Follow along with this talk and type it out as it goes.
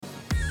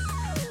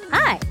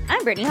Hi,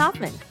 I'm Brittany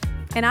Hoffman.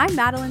 And I'm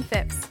Madeline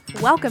Phipps.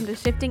 Welcome to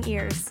Shifting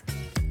Ears.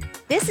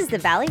 This is the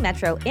Valley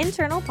Metro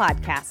internal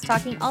podcast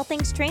talking all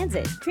things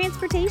transit,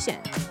 transportation,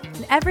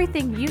 and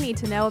everything you need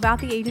to know about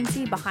the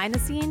agency behind the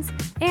scenes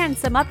and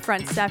some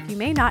upfront stuff you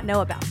may not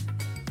know about.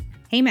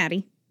 Hey,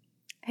 Maddie.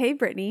 Hey,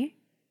 Brittany.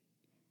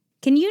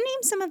 Can you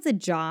name some of the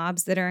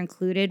jobs that are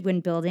included when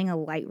building a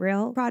light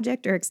rail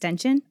project or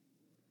extension?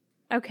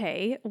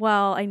 Okay,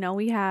 well, I know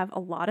we have a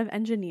lot of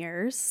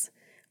engineers.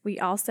 We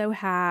also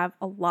have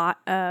a lot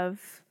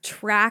of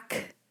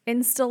track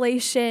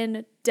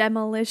installation,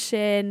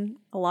 demolition,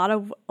 a lot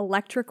of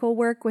electrical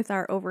work with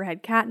our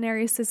overhead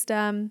catenary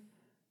system.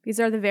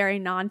 These are the very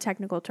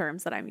non-technical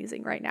terms that I'm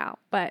using right now,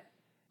 but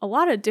a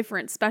lot of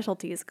different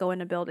specialties go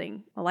into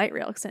building a light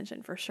rail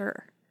extension for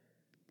sure.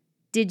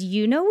 Did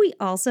you know we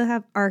also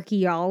have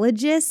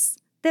archaeologists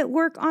that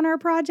work on our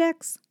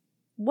projects?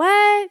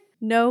 What?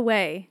 No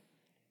way.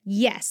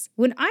 Yes.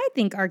 When I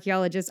think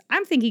archaeologists,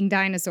 I'm thinking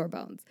dinosaur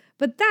bones,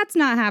 but that's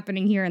not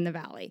happening here in the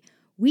Valley.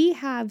 We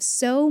have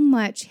so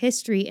much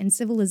history and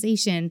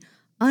civilization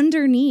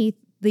underneath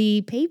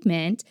the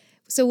pavement.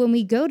 So when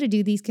we go to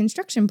do these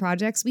construction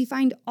projects, we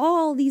find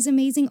all these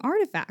amazing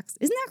artifacts.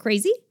 Isn't that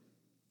crazy?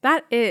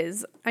 That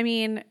is. I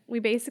mean, we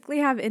basically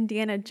have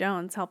Indiana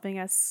Jones helping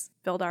us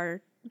build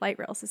our light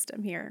rail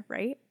system here,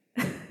 right?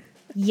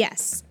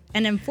 Yes.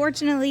 And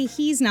unfortunately,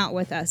 he's not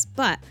with us,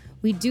 but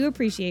we do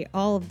appreciate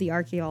all of the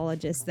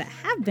archaeologists that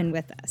have been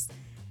with us.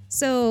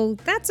 So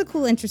that's a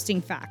cool,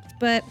 interesting fact.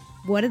 But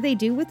what do they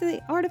do with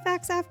the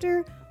artifacts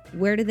after?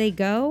 Where do they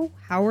go?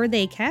 How are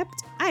they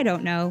kept? I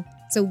don't know.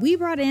 So we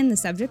brought in the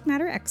subject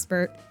matter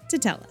expert to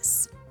tell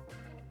us.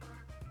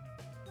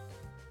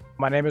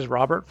 My name is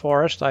Robert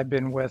Forrest. I've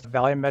been with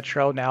Valley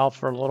Metro now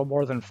for a little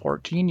more than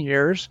 14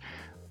 years.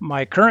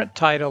 My current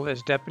title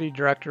is Deputy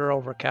Director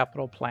over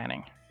Capital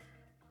Planning.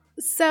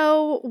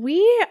 So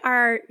we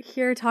are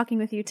here talking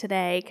with you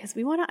today because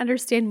we want to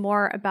understand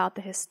more about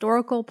the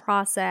historical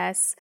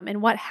process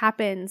and what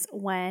happens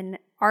when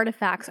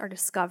artifacts are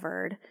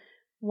discovered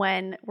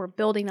when we're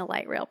building a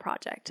light rail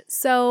project.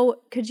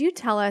 So could you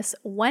tell us,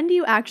 when do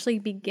you actually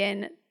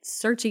begin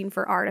searching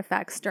for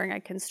artifacts during a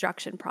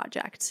construction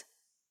project?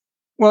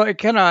 Well, it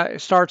kind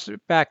of starts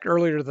back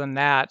earlier than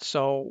that.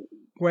 So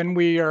when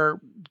we are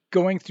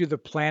going through the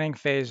planning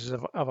phases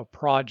of a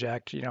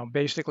project,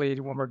 basically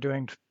when we're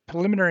doing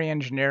preliminary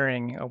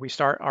engineering, we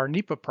start our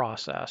NEPA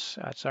process.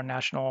 That's our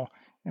National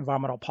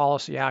Environmental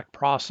Policy Act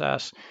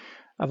process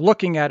of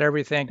looking at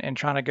everything and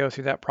trying to go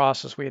through that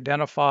process. We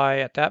identify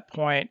at that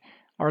point,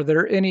 are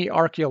there any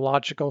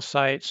archaeological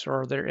sites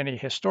or are there any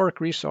historic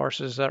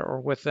resources that are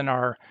within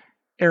our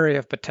area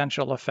of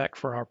potential effect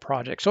for our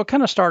project? So it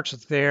kind of starts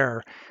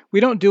there.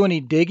 We don't do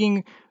any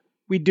digging.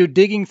 We do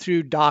digging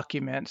through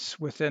documents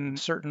within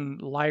certain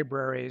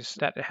libraries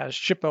that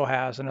SHPO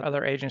has and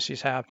other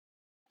agencies have.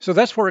 So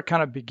that's where it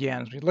kind of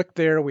begins. We look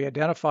there, we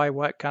identify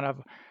what kind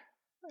of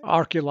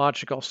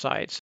archaeological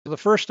sites. The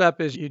first step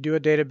is you do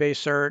a database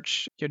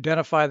search, you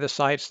identify the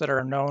sites that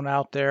are known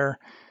out there,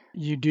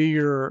 you do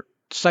your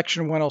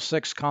Section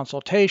 106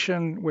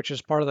 consultation, which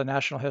is part of the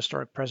National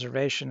Historic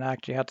Preservation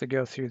Act. You have to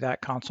go through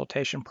that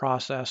consultation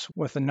process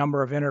with a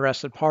number of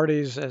interested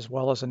parties as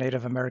well as the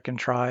Native American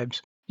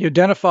tribes. You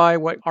identify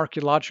what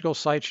archaeological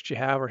sites you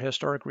have or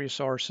historic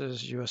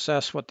resources. You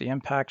assess what the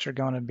impacts are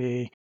going to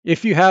be.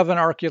 If you have an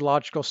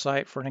archaeological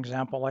site, for an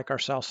example, like our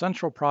South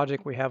Central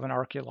project, we have an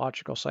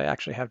archaeological site,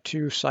 actually have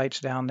 2 sites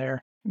down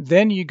there.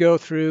 Then you go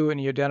through and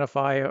you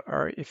identify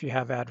or if you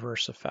have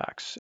adverse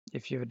effects.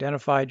 If you've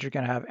identified you're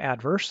going to have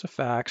adverse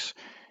effects,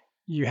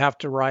 you have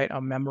to write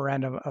a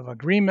memorandum of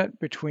agreement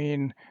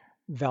between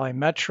Valley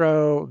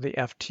Metro, the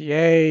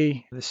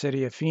FTA, the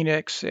city of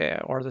Phoenix,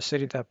 or the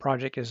city the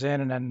project is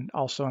in, and then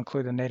also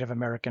include the Native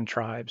American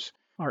tribes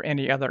or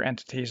any other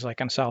entities. Like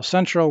in South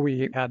Central,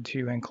 we had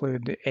to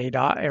include the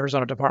ADOT,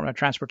 Arizona Department of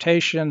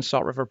Transportation,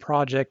 Salt River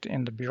Project,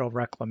 and the Bureau of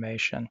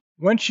Reclamation.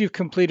 Once you've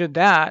completed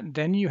that,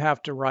 then you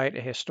have to write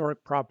a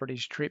historic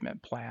properties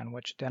treatment plan,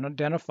 which then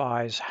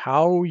identifies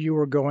how you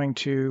are going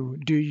to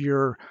do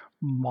your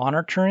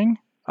monitoring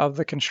of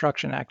the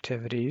construction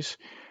activities.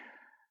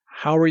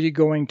 How are you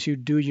going to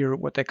do your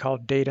what they call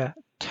data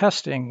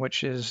testing,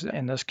 which is,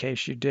 in this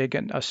case, you dig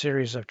in a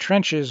series of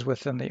trenches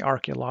within the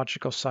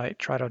archaeological site,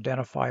 try to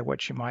identify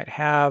what you might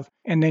have,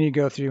 and then you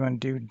go through and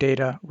do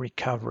data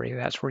recovery.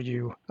 That's where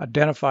you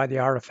identify the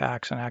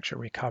artifacts and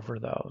actually recover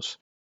those.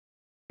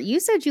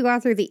 You said you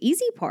got through the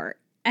easy part.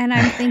 And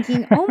I'm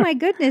thinking, oh my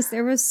goodness,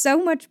 there was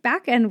so much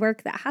back-end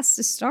work that has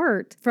to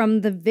start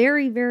from the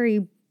very,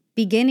 very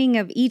beginning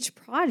of each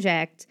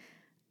project.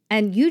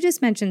 And you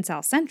just mentioned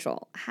South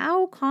Central.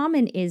 How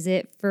common is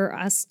it for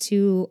us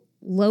to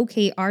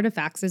locate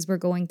artifacts as we're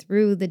going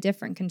through the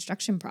different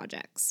construction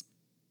projects?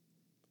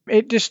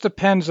 It just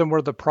depends on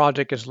where the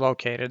project is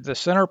located. The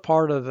center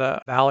part of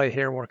the valley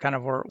here, where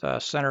the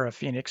center of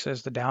Phoenix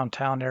is, the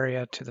downtown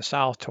area to the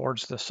south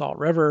towards the Salt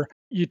River,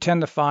 you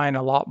tend to find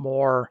a lot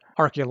more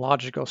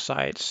archaeological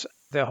sites.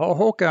 The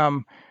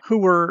Hohokam, who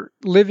were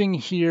living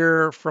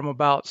here from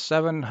about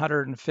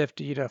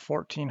 750 to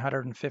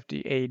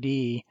 1450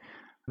 AD,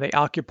 they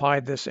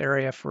occupied this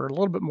area for a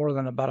little bit more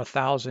than about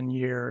 1,000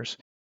 years.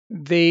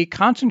 They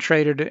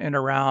concentrated in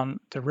around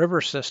the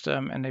river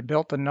system and they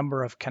built a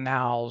number of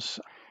canals.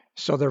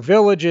 So their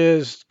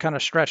villages kind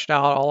of stretched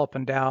out all up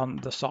and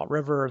down the Salt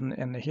River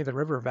and the Gila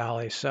River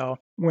Valley. So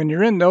when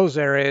you're in those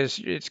areas,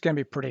 it's going to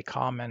be pretty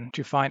common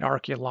to find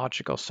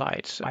archaeological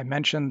sites. I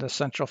mentioned the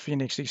Central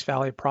Phoenix East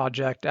Valley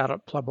Project out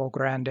at Pueblo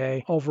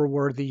Grande, over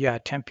where the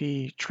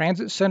Tempe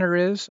Transit Center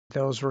is.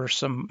 Those were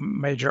some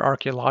major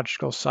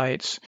archaeological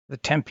sites. The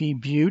Tempe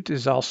Butte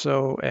is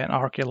also an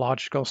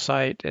archaeological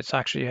site. It's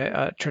actually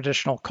a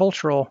traditional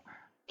cultural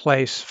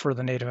place for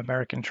the Native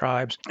American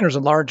tribes. There's a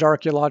large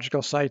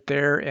archaeological site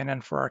there, and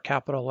then for our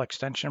capital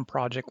extension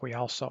project, we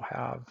also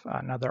have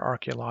another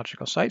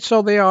archaeological site.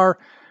 So they are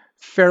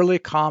fairly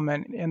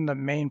common in the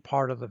main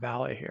part of the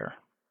valley here.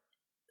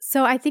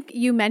 So I think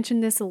you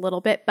mentioned this a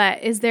little bit,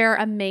 but is there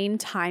a main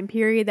time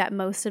period that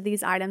most of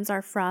these items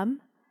are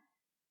from?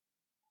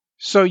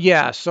 So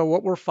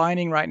what we're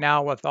finding right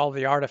now with all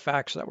the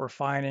artifacts that we're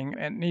finding,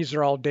 and these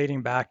are all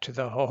dating back to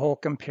the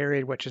Hohokam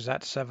period, which is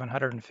at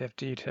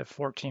 750 to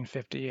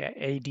 1450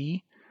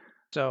 AD.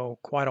 So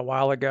quite a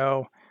while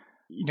ago.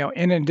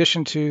 In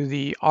addition to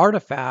the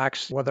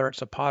artifacts, whether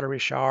it's a pottery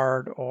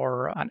shard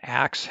or an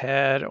axe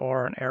head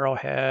or an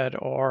arrowhead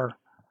or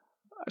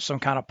some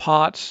kind of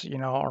pots,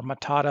 or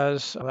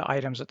matatas, the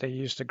items that they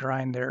use to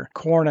grind their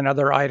corn and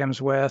other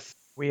items with.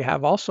 We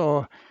have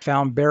also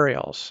found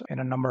burials in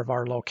a number of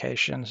our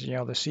locations. The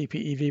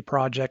CPEV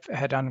project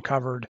had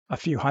uncovered a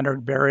few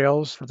hundred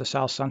burials. For the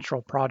South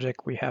Central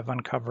project, we have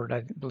uncovered,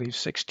 I believe,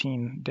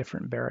 16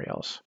 different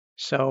burials.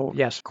 So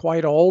yes,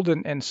 quite old.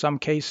 And in some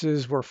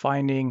cases, we're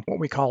finding what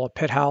we call a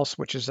pit house,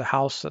 which is a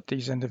house that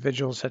these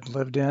individuals had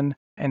lived in.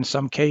 In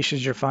some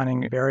cases, you're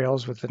finding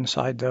burials with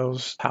inside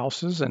those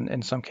houses. And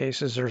in some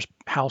cases, there's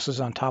houses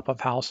on top of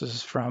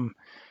houses from,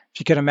 if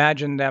you can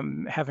imagine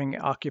them having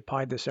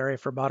occupied this area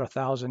for about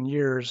 1,000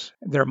 years,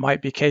 there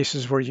might be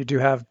cases where you do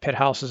have pit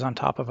houses on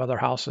top of other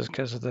houses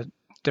because of the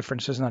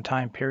differences in the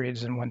time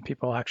periods and when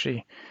people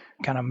actually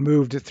kind of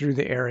moved through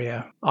the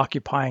area,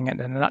 occupying it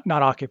and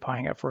not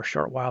occupying it for a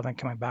short while, then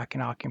coming back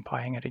and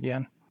occupying it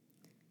again.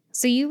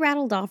 So you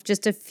rattled off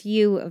just a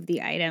few of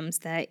the items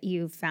that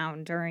you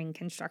found during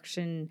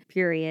construction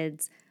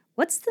periods.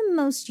 What's the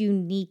most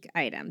unique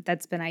item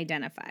that's been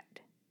identified?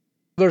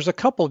 There's a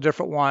couple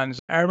different ones.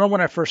 I remember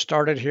when I first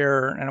started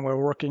here and we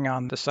were working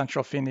on the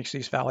Central Phoenix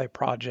East Valley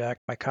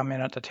project. I come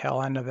in at the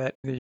tail end of it.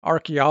 The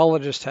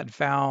archaeologists had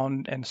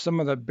found in some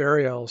of the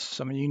burials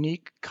some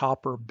unique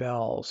copper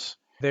bells.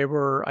 They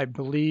were, I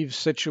believe,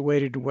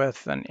 situated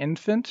with an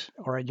infant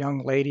or a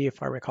young lady,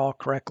 if I recall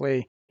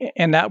correctly.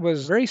 And that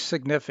was very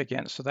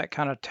significant. So that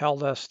kind of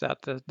tells us that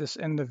this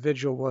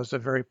individual was a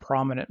very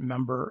prominent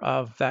member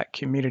of that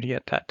community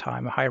at that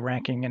time, a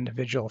high-ranking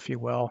individual, if you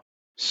will.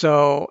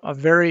 So a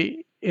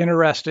very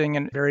interesting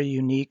and very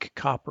unique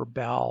copper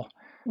bell.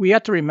 We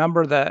have to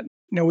remember that,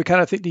 we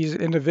kind of think these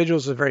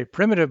individuals are very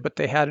primitive, but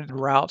they had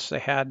routes, they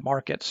had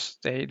markets.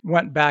 They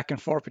went back and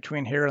forth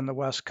between here and the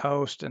West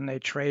Coast, and they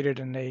traded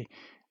and they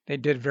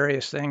did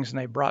various things, and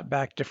they brought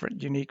back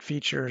different unique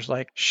features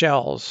like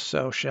shells.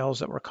 So shells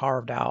that were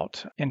carved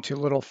out into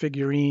little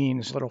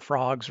figurines, little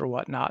frogs or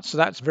whatnot. So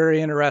that's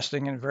very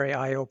interesting and very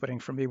eye-opening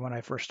for me when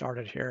I first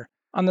started here.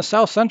 On the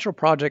South Central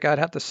project, I'd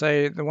have to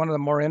say that one of the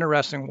more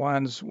interesting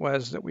ones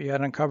was that we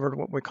had uncovered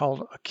what we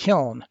called a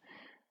kiln,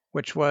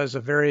 which was a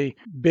very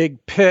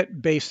big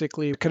pit.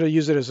 Basically, you could have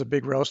used it as a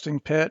big roasting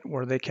pit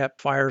where they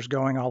kept fires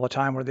going all the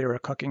time where they were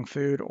cooking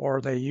food,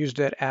 or they used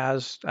it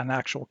as an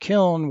actual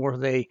kiln where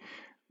they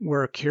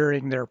were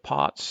curing their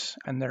pots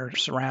and their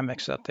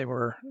ceramics that they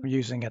were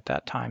using at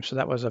that time. So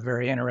that was a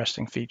very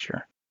interesting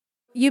feature.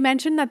 You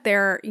mentioned that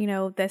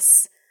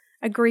this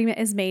agreement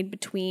is made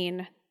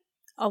between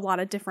a lot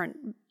of different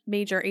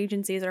major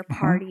agencies or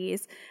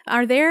parties.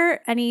 Are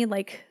there any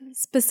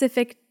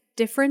specific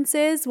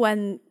differences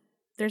when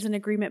there's an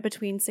agreement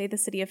between, say, the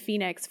city of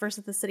Phoenix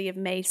versus the city of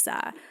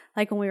Mesa,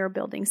 like when we were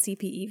building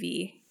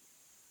CPEV?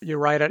 You're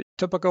right. A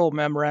typical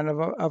memorandum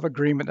of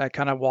agreement that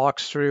kind of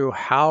walks through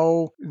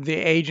how the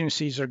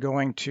agencies are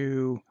going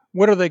to,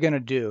 what are they going to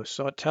do?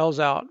 So it tells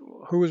out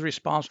who is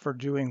responsible for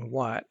doing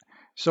what.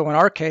 So in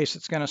our case,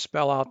 it's going to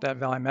spell out that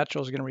Valley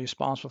Metro is going to be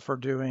responsible for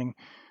doing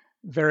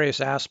various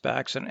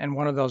aspects. And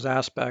one of those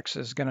aspects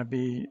is going to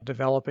be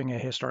developing a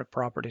historic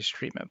properties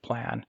treatment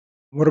plan.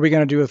 What are we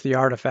going to do with the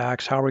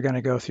artifacts? How are we going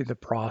to go through the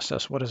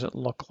process? What does it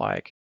look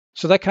like?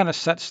 So that kind of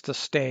sets the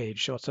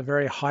stage. So it's a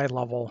very high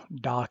level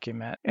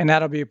document. And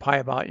that'll be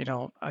probably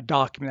about, a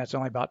document that's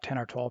only about 10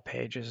 or 12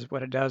 pages.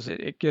 What it does,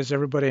 it gives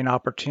everybody an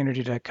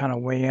opportunity to kind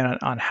of weigh in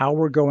on how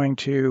we're going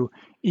to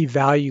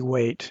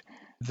evaluate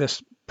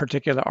this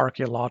particular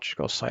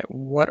archaeological site.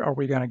 What are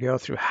we going to go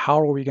through? How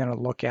are we going to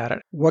look at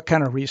it? What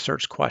kind of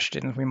research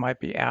questions we might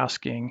be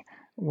asking?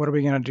 What are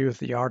we going to do with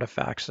the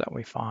artifacts that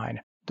we find?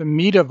 The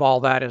meat of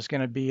all that is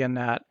going to be in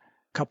that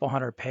couple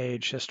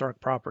 100-page historic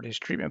properties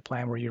treatment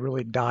plan where you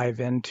really dive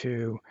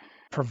into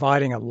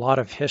providing a lot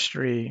of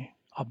history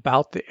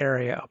about the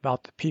area,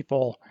 about the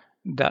people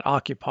that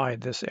occupied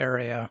this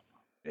area.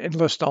 It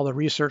lists all the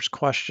research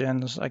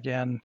questions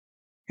again,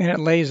 and it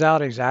lays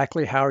out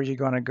exactly how are you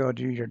going to go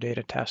do your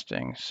data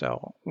testing.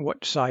 So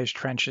what size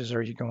trenches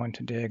are you going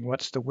to dig?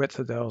 What's the width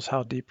of those?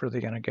 How deep are they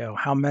going to go?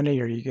 How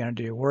many are you going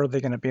to do? Where are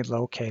they going to be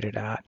located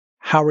at?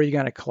 How are you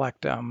going to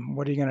collect them?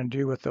 What are you going to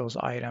do with those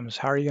items?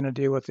 How are you going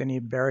to deal with any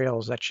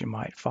burials that you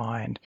might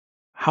find?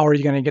 How are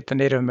you going to get the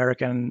Native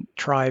American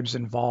tribes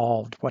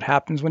involved? What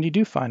happens when you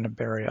do find a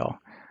burial?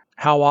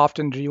 How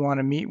often do you want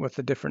to meet with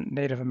the different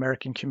Native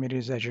American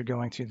communities as you're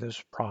going through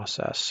this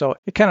process? So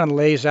it kind of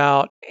lays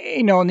out,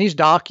 in these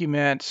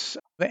documents,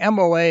 the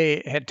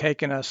MOA had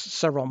taken us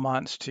several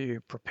months to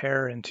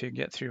prepare and to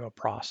get through a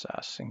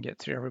process and get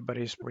through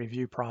everybody's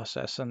review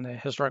process. And the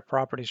Historic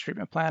Properties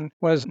Treatment Plan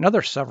was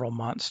another several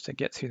months to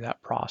get through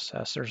that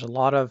process. There's a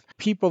lot of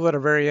people that are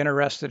very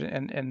interested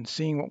in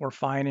seeing what we're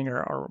finding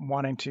or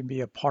wanting to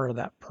be a part of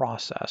that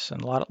process.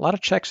 And a lot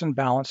of checks and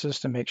balances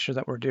to make sure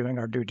that we're doing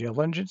our due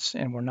diligence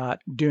and we're not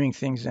doing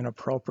things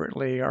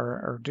inappropriately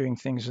or doing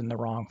things in the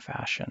wrong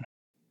fashion.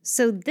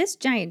 So this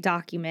giant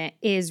document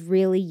is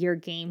really your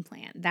game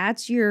plan.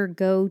 That's your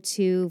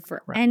go-to for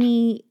Correct.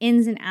 any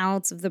ins and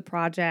outs of the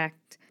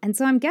project. And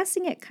so I'm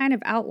guessing it kind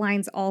of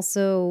outlines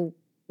also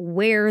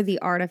where the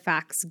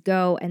artifacts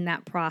go in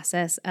that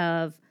process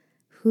of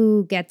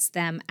who gets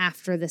them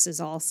after this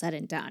is all said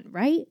and done,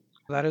 right?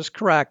 That is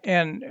correct.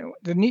 And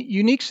the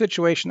unique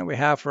situation that we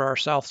have for our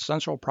South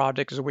Central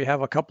project is we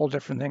have a couple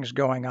different things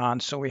going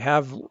on. So we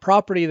have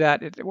property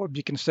that it would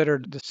be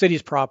considered the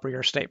city's property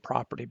or state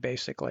property,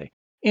 basically.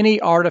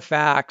 Any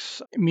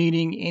artifacts,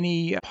 meaning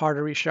any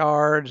pottery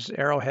shards,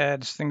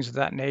 arrowheads, things of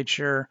that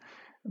nature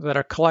that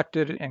are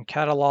collected and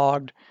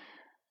cataloged,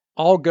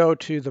 all go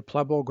to the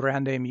Pueblo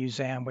Grande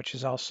Museum, which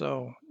is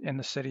also in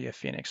the city of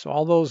Phoenix. So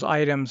all those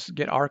items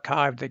get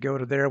archived. They go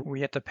to there.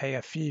 We have to pay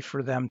a fee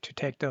for them to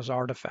take those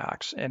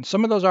artifacts. And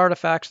some of those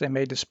artifacts, they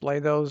may display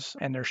those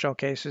in their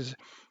showcases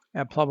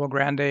at Pueblo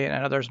Grande,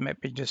 and others may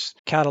be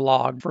just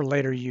cataloged for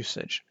later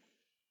usage.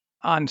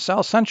 On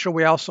South Central,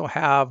 we also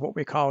have what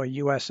we call a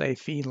USA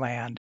fee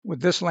land.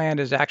 This land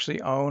is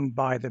actually owned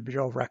by the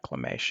Bureau of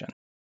Reclamation.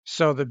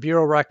 So the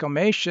Bureau of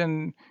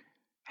Reclamation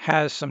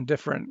has some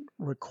different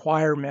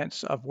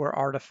requirements of where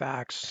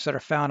artifacts that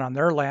are found on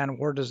their land,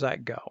 where does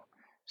that go?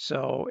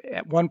 So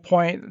at one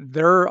point,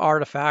 their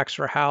artifacts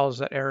were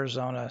housed at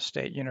Arizona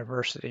State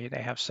University.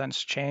 They have since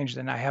changed,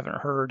 and I haven't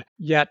heard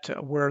yet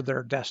where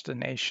their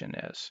destination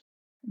is.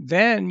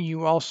 Then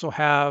you also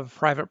have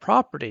private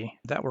property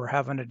that we're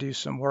having to do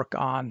some work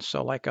on.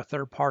 So like a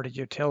third-party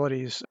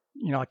utilities,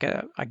 like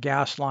a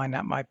gas line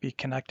that might be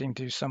connecting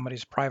to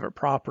somebody's private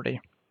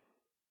property.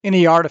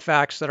 Any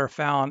artifacts that are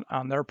found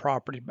on their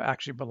property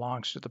actually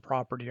belongs to the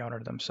property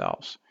owner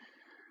themselves.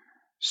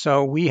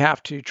 So we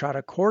have to try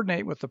to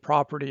coordinate with the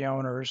property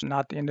owners,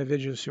 not the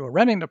individuals who are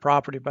renting the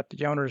property, but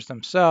the owners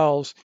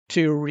themselves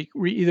to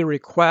either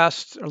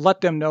request or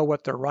let them know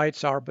what their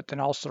rights are, but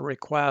then also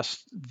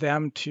request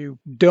them to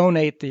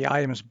donate the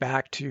items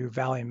back to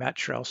Valley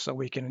Metro so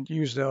we can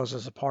use those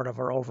as a part of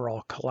our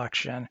overall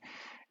collection.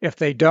 If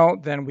they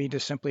don't, then we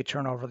just simply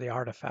turn over the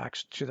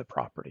artifacts to the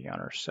property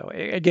owners. So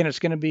again, it's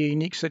going to be a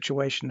unique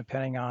situation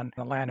depending on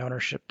the land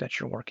ownership that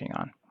you're working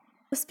on.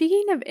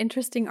 Speaking of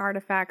interesting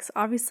artifacts,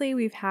 obviously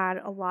we've had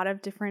a lot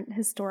of different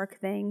historic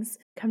things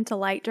come to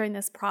light during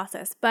this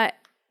process, but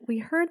we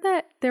heard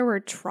that there were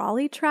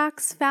trolley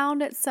tracks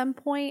found at some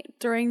point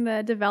during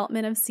the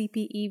development of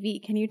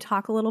CPEV. Can you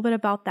talk a little bit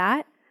about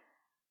that?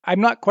 I'm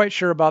not quite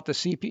sure about the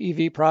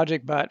CPEV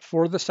project, but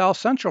for the South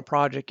Central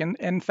project,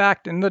 in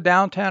fact, in the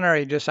downtown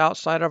area, just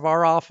outside of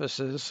our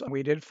offices,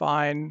 we did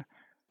find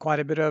quite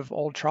a bit of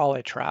old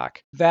trolley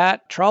track.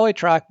 That trolley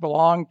track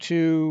belonged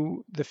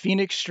to the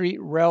Phoenix Street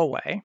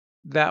Railway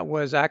that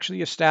was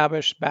actually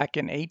established back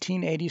in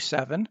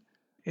 1887.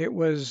 It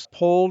was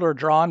pulled or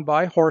drawn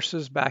by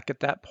horses back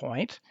at that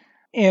point.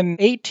 In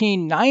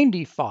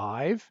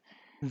 1895,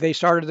 they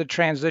started the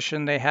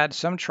transition. They had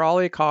some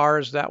trolley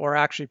cars that were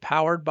actually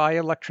powered by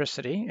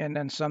electricity and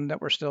then some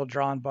that were still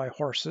drawn by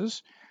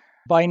horses.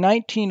 By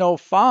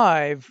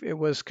 1905, it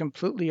was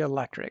completely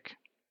electric.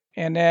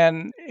 And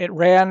then it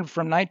ran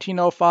from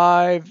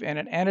 1905 and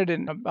it ended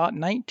in about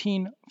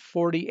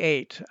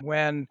 1948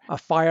 when a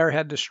fire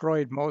had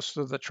destroyed most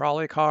of the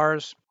trolley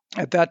cars.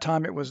 At that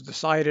time, it was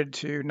decided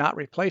to not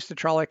replace the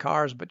trolley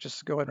cars, but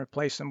just go and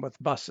replace them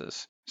with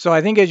buses. So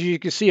I think as you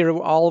can see,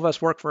 all of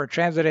us work for a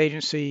transit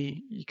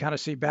agency. You kind of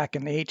see back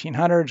in the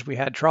 1800s, we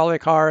had trolley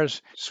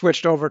cars,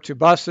 switched over to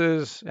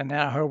buses, and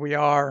now here we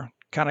are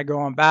kind of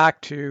going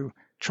back to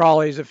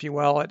trolleys, if you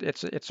will.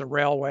 It's a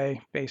railway,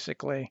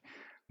 basically.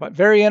 But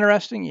very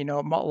interesting,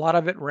 a lot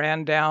of it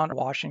ran down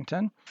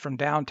Washington from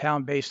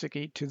downtown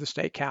basically to the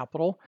state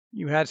capitol.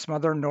 You had some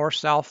other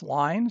north-south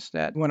lines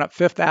that went up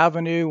Fifth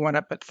Avenue, went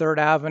up at Third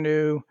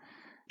Avenue.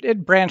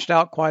 It branched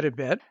out quite a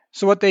bit.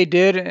 So what they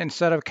did,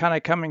 instead of kind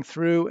of coming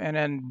through and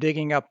then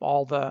digging up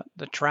all the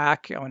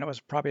track, I mean, it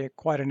was probably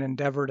quite an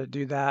endeavor to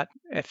do that.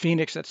 At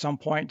Phoenix, at some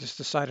point, just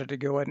decided to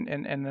go in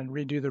and then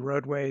redo the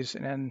roadways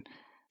and then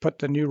put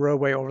the new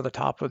roadway over the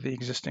top of the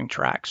existing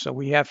track. So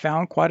we have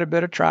found quite a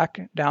bit of track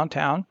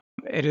downtown.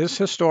 It is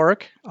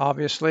historic,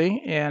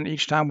 obviously, and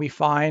each time we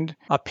find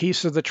a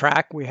piece of the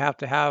track, we have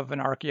to have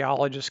an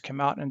archaeologist come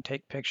out and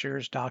take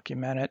pictures,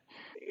 document it.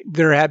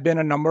 There have been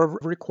a number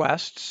of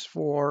requests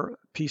for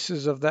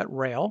pieces of that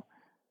rail.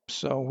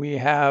 So we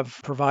have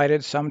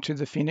provided some to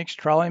the Phoenix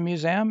Trolley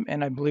Museum,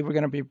 and I believe we're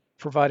going to be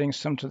providing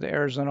some to the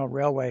Arizona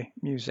Railway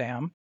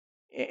Museum.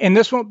 And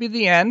this won't be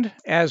the end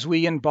as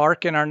we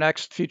embark in our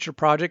next future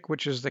project,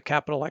 which is the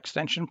Capitol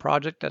Extension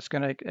Project that's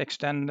going to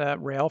extend the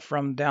rail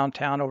from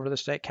downtown over to the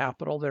state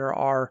capitol. There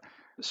are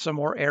some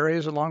more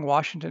areas along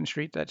Washington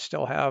Street that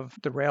still have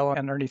the rail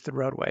underneath the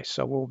roadway.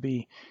 So we'll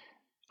be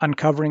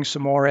uncovering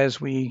some more as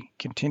we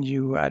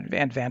continue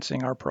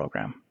advancing our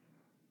program.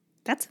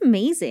 That's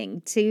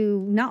amazing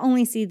to not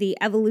only see the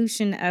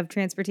evolution of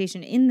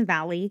transportation in the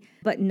valley,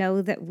 but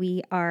know that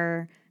we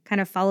are kind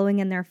of following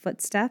in their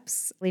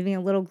footsteps, leaving a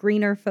little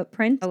greener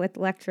footprint with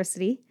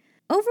electricity.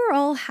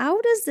 Overall,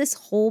 how does this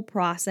whole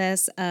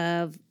process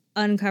of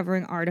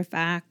uncovering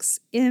artifacts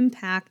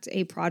impact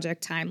a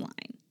project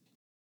timeline?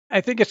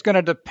 I think it's going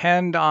to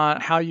depend on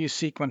how you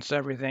sequence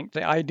everything.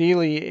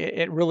 Ideally,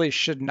 it really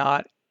should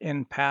not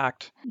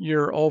impact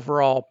your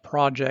overall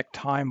project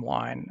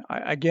timeline.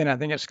 Again, I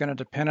think it's going to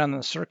depend on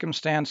the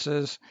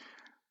circumstances.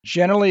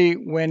 Generally,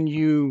 when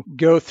you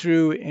go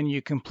through and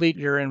you complete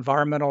your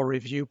environmental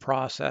review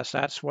process,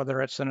 that's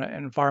whether it's an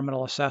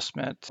environmental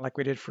assessment like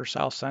we did for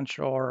South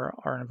Central or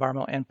our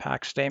environmental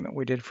impact statement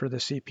we did for the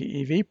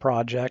CPEV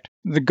project.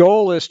 The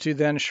goal is to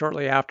then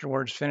shortly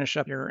afterwards finish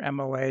up your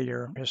MOA,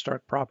 your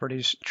historic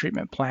properties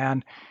treatment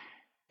plan,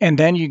 and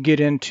then you get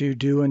into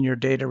doing your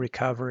data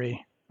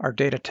recovery, our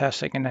data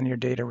testing, and then your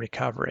data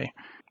recovery.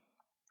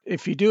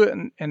 If you do it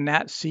in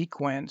that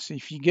sequence,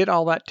 if you get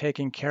all that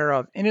taken care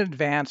of in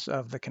advance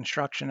of the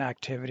construction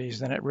activities,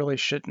 then it really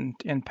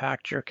shouldn't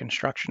impact your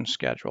construction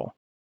schedule.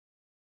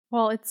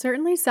 Well, it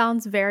certainly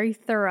sounds very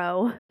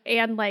thorough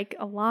and like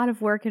a lot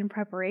of work in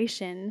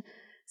preparation.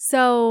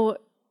 So,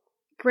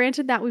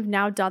 granted that we've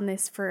now done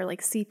this for like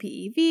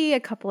CPEV, a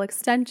couple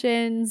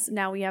extensions,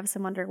 now we have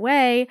some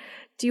underway.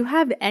 Do you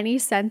have any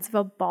sense of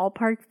a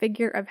ballpark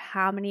figure of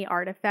how many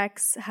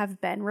artifacts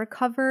have been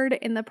recovered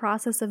in the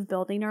process of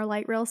building our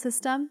light rail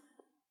system?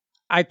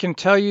 I can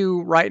tell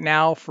you right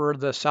now for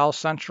the South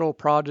Central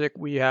project,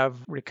 we have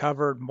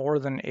recovered more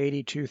than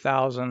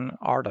 82,000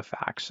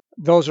 artifacts.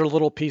 Those are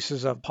little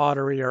pieces of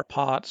pottery or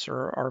pots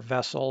or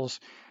vessels.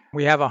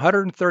 We have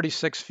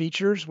 136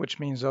 features, which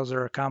means those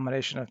are a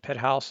combination of pit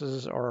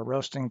houses or a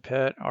roasting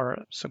pit or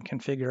some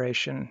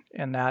configuration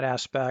in that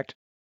aspect.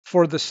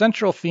 For the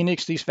Central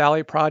Phoenix East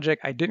Valley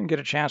project, I didn't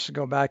get a chance to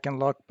go back and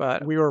look,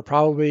 but we were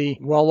probably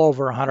well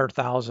over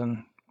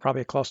 100,000,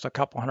 probably close to a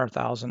couple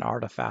 100,000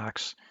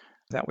 artifacts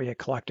that we had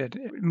collected.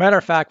 Matter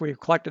of fact, we've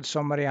collected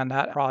so many on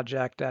that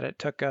project that it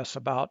took us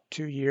about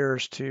 2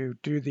 years to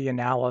do the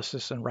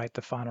analysis and write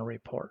the final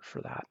report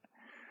for that.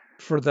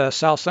 For the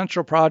South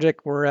Central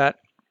project, we're at,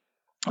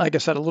 like I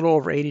said, a little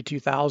over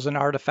 82,000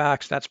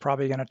 artifacts. That's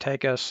probably going to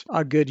take us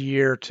a good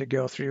year to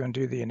go through and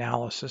do the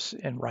analysis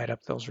and write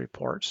up those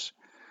reports.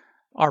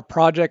 Our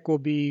project will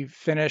be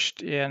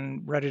finished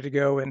and ready to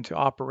go into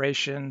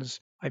operations,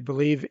 I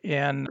believe,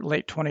 in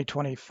late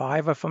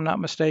 2025, if I'm not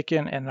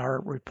mistaken, and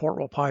our report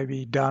will probably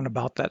be done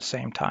about that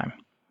same time.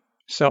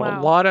 So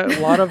Wow. a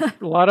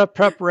lot of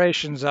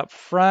preparations up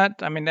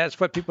front. I mean, that's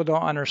what people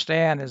don't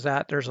understand is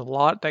that there's a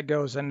lot that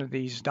goes into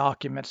these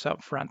documents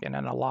up front and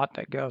then a lot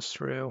that goes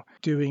through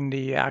doing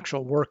the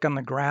actual work on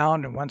the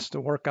ground. And once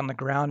the work on the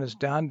ground is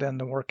done, then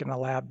the work in the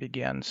lab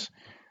begins.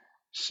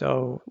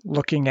 So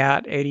looking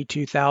at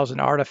 82,000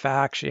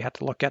 artifacts, you have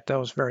to look at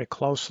those very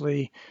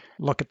closely,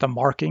 look at the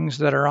markings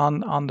that are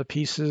on the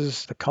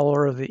pieces, the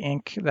color of the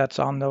ink that's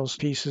on those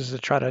pieces to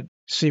try to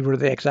see where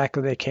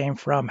exactly they came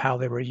from, how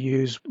they were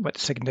used, what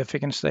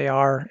significance they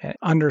are, and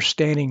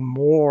understanding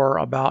more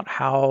about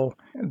how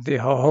the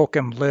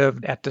Hohokam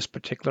lived at this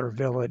particular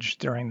village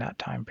during that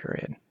time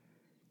period.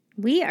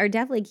 We are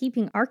definitely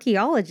keeping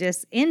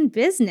archaeologists in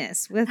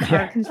business with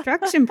our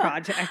construction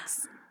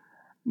projects.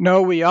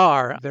 No, we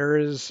are. There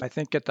is, I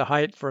think at the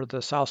height for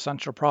the South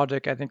Central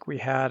project, I think we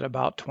had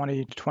about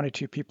 20 to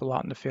 22 people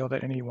out in the field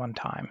at any one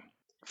time,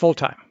 full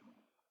time.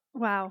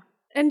 Wow.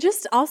 And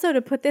just also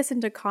to put this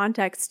into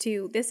context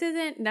too, this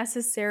isn't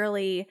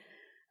necessarily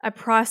a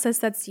process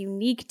that's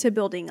unique to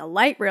building a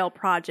light rail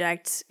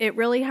project. It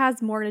really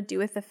has more to do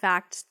with the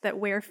fact that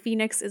where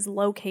Phoenix is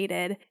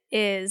located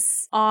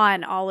is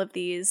on all of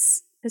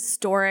these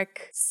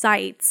historic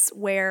sites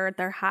where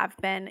there have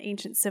been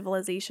ancient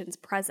civilizations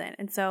present.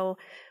 And so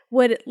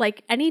would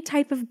like any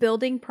type of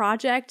building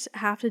project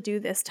have to do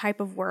this type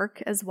of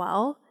work as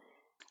well?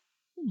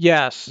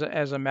 Yes,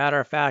 as a matter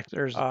of fact,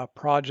 there's a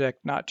project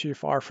not too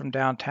far from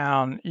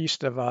downtown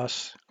east of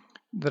us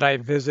that I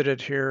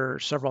visited here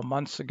several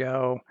months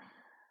ago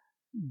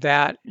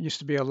That used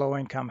to be a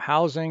low-income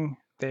housing.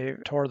 They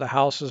tore the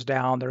houses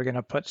down. They're going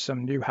to put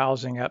some new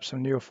housing up,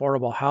 some new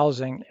affordable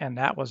housing. And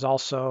that was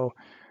also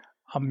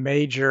a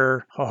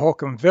major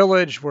Hohokam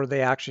village where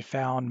they actually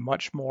found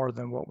much more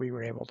than what we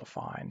were able to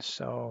find.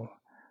 So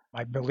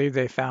I believe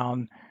they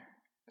found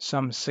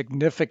some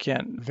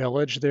significant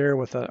village there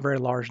with a very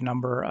large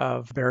number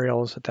of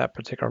burials at that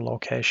particular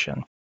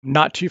location.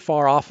 Not too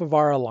far off of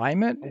our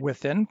alignment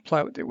within.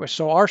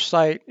 So our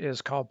site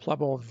is called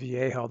Pueblo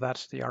Viejo.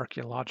 That's the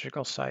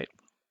archaeological site.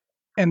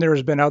 And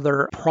there's been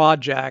other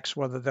projects,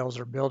 whether those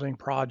are building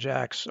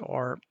projects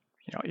or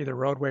either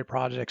roadway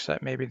projects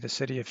that maybe the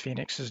city of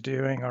Phoenix is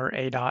doing or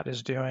ADOT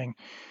is doing.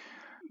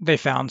 They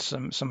found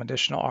some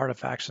additional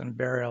artifacts and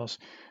burials.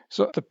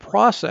 So the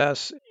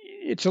process,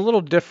 it's a little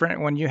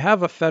different. When you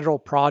have a federal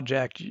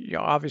project,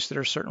 obviously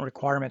there's certain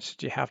requirements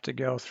that you have to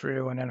go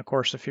through. And then, of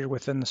course, if you're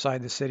within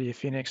the city of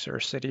Phoenix or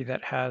a city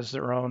that has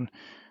their own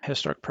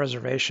historic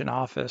preservation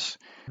office,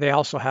 they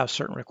also have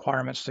certain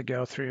requirements to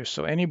go through.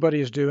 So anybody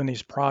who's doing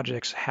these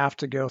projects have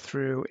to go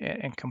through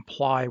and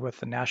comply with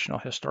the National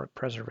Historic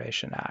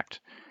Preservation Act.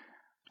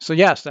 So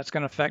yes, that's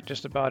going to affect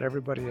just about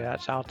everybody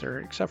that's out there,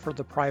 except for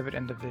the private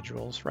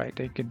individuals, right?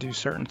 They could do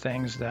certain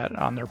things that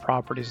on their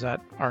properties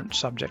that aren't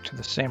subject to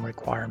the same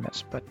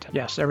requirements. But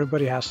yes,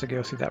 everybody has to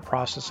go through that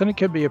process, and it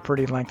could be a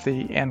pretty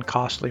lengthy and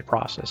costly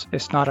process.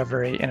 It's not a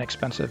very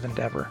inexpensive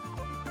endeavor.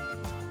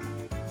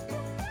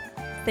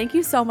 Thank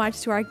you so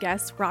much to our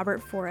guest,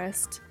 Robert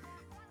Forrest.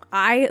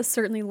 I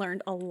certainly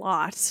learned a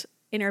lot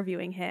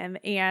interviewing him,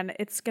 and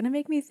it's going to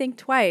make me think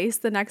twice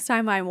the next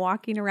time I'm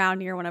walking around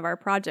near one of our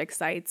project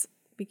sites.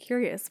 Be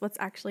curious what's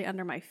actually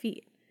under my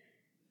feet.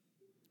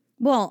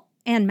 Well,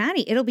 and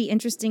Maddie, it'll be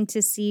interesting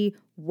to see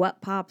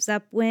what pops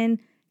up when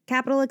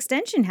Capital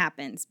Extension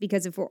happens,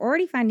 because if we're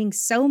already finding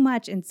so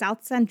much in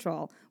South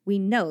Central, we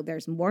know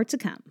there's more to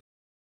come.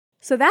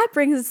 So that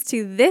brings us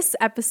to this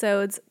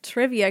episode's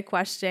trivia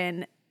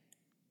question.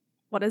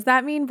 What does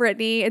that mean,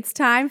 Brittany? It's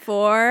time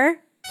for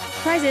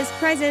prizes,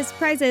 prizes,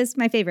 prizes,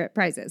 my favorite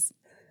prizes.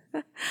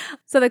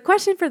 So the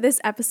question for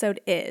this episode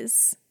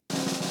is,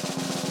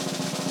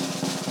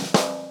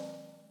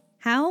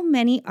 how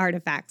many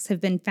artifacts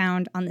have been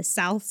found on the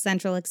South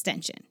Central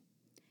Extension?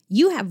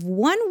 You have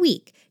 1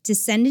 week to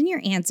send in your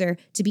answer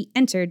to be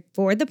entered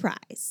for the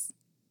prize.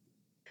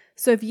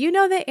 So if you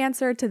know the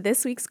answer to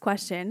this week's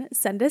question,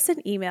 send us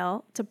an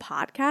email to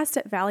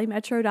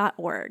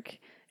podcast@valleymetro.org.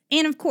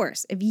 And of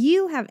course, if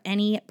you have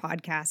any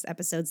podcast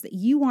episodes that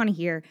you want to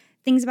hear,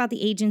 things about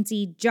the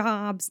agency,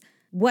 jobs,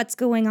 what's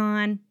going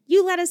on,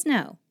 you let us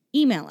know.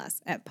 Email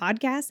us at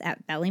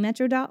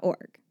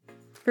podcast@valleymetro.org.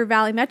 For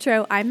Valley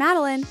Metro, I'm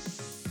Madeline.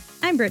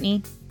 I'm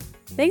Brittany.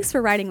 Thanks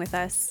for riding with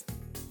us.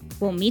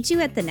 We'll meet you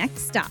at the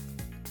next stop.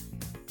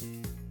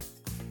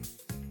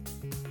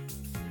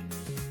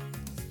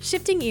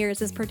 Shifting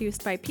Ears is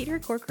produced by Peter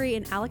Corkery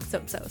and Alex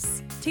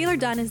Sotzos. Taylor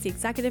Dunn is the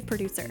executive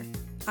producer.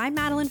 I'm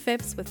Madeline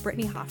Phipps with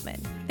Brittany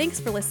Hoffman. Thanks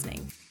for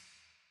listening.